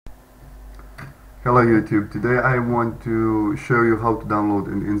Hello YouTube, today I want to show you how to download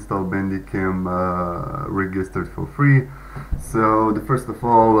and install bandicam registered for free. So first of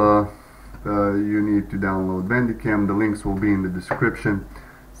all you need to download bandicam. The links will be in the description.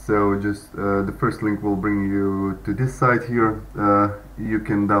 So just the first link will bring you to this site here. You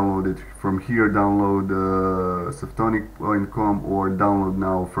can download it from here, download softonic.com or download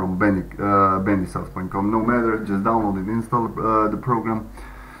now from bandisoft.com. No matter, just download and install the program.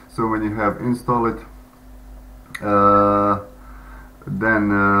 So when you have installed it, then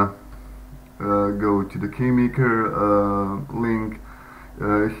go to the keymaker link.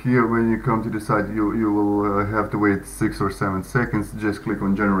 Here when you come to the site, you will have to wait 6 or 7 seconds. Just click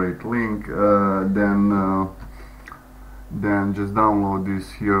on generate link, then just download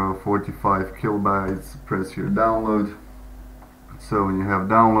this here, 45 kilobytes. Press here download. So when you have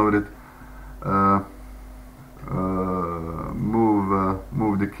downloaded,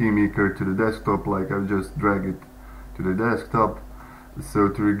 move the keymaker to the desktop, like I've just dragged it to the desktop. So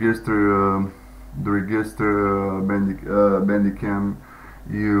to register bandicam,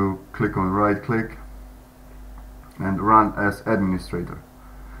 you click on right click and run as administrator.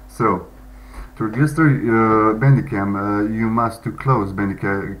 So to register bandicam, you must to close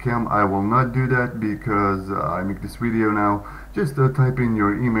bandicam. I will not do that because I make this video now. Just type in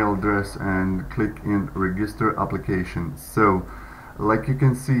your email address and click in register application. So like you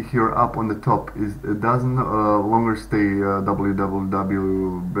can see here up on the top, it doesn't longer stay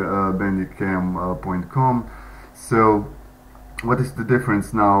www.bandicam.com. So what is the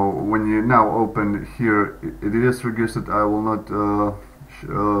difference now? When you now open here, it is registered. I will not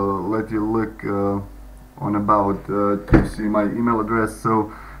let you look on about to see my email address.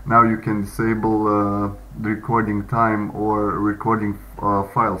 So now you can disable the recording time or recording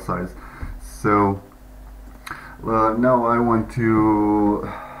file size. So now I want to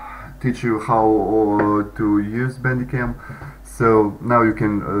teach you how to use bandicam. So now you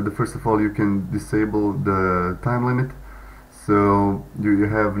can first of all you can disable the time limit. So you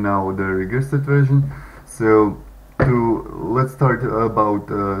have now the registered version. So let's start about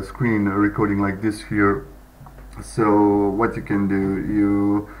screen recording like this here. So what you can do,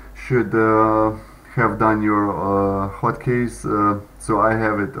 you should have done your hotkeys. So I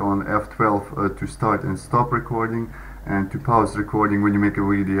have it on F12 to start and stop recording, and to pause recording when you make a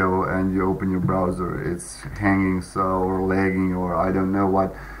video and you open your browser, it's hanging or lagging or I don't know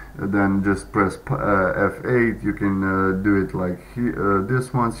what. Then just press F8. You can do it like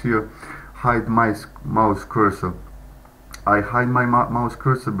this one's here. Hide mouse cursor. I hide my mouse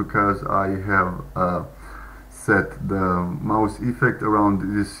cursor because I have set the mouse effect around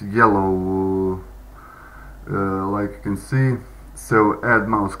this yellow, like you can see. So add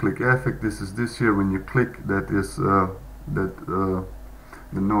mouse click effect. This is this here. When you click, that is the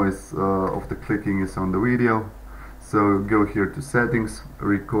noise of the clicking is on the video. So go here to settings,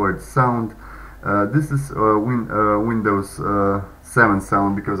 record sound. This is Windows 7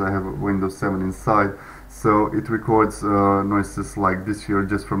 sound because I have Windows 7 inside. So it records noises like this here,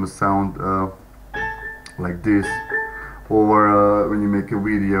 just from a sound like this, or when you make a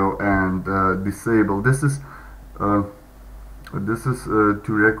video and disable. This is to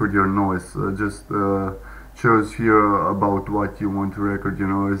record your noise. Just shows here about what you want to record your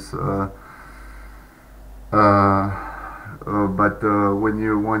noise. But when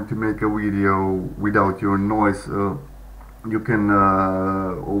you want to make a video without your noise, you can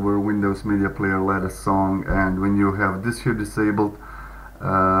over Windows Media Player let a song, and when you have this here disabled,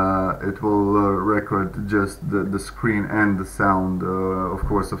 it will record just the screen and the sound, of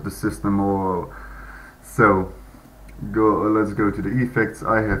course, of the system. Or so let's go to the effects.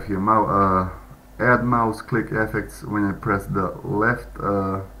 I have here add mouse click effects. When I press the left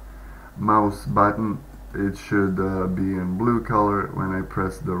mouse button, it should be in blue color. When I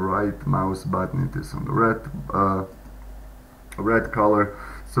press the right mouse button, it is on the red color.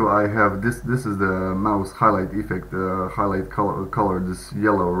 So I have this is the mouse highlight effect, highlight color this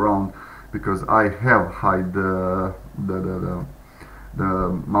yellow round, because I have hide the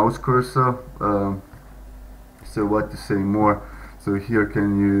mouse cursor. So what to say more? So here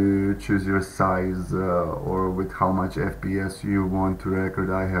can you choose your size or with how much FPS you want to record.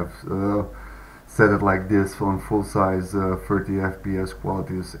 I have set it like this on full size, 30 FPS,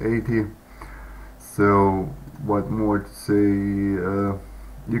 quality is 80. So what more to say?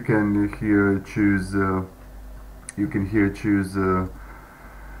 You can here choose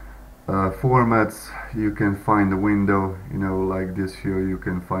formats. You can find a window, like this here. You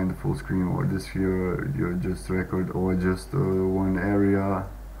can find the full screen, or this here you just record, or just one area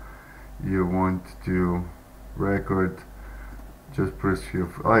you want to record. just press here.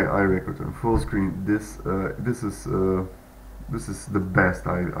 I record on full screen. This is the best.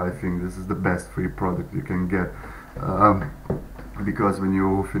 I think this is the best free product you can get, because when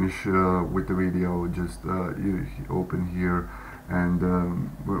you finish with the video, just you open here, and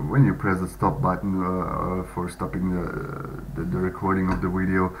when you press the stop button for stopping the recording of the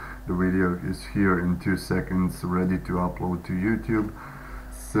video is here in 2 seconds, ready to upload to YouTube.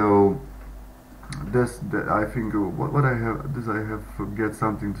 So I think what I have, does I have forget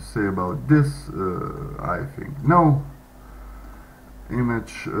something to say about this? I think no.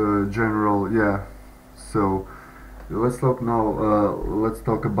 Image general, yeah. So let's talk now. Let's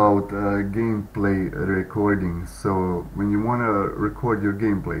talk about gameplay recording. So when you want to record your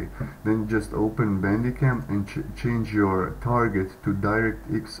gameplay, then just open bandicam and change your target to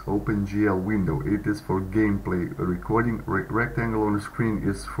DirectX OpenGL window. It is for gameplay recording. Rectangle on the screen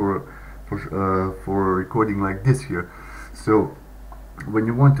is for recording like this here. So when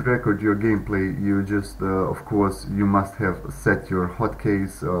you want to record your gameplay, you just of course you must have set your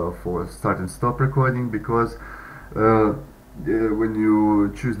hotkeys for start and stop recording, because when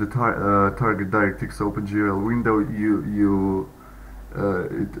you choose the target DirectX OpenGL window, it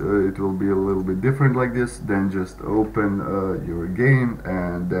will be a little bit different like this. Then just open your game,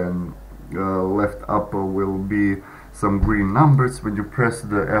 and then left upper will be some green numbers. When you press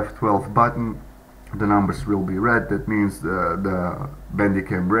the F12 button, the numbers will be red. That means the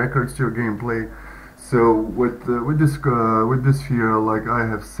bandicam records your gameplay. So with this here, like I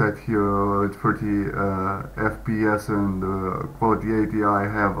have set here at 30 FPS and quality 80, I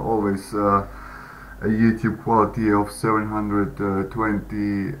have always a YouTube quality of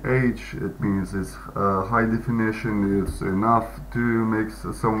 720h. It means it's high definition. It's enough to make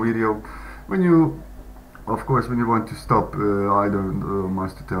some video. Of course, when you want to stop, I don't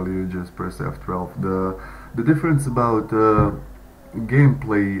much to tell you, just press F12. The difference about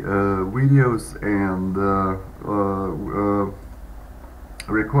gameplay videos and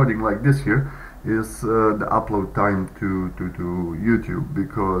recording like this here is the upload time to YouTube,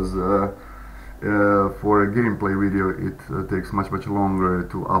 because for a gameplay video it takes much longer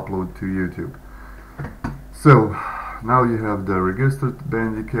to upload to YouTube. So now you have the registered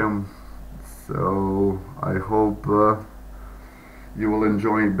bandicam. So I hope you will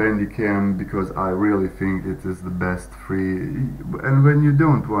enjoy bandicam, because I really think it is the best free. And when you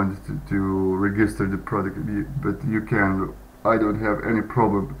don't want to register the product, but you can, I don't have any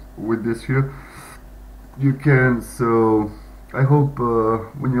problem with this here, you can. So I hope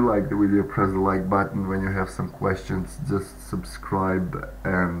when you like the video, press the like button. When you have some questions, just subscribe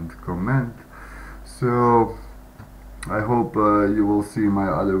and comment. So I hope you will see my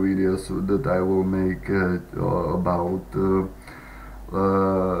other videos that I will make about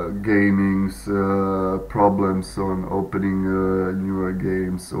gaming's problems on opening newer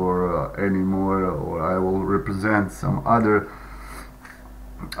games or any more, or I will represent some other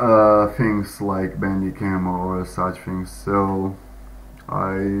things like bandicam or such things. So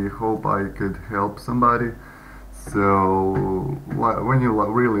I hope I could help somebody. So when you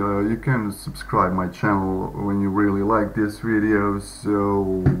really you can subscribe my channel when you really like this video.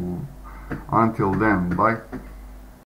 So until then, bye.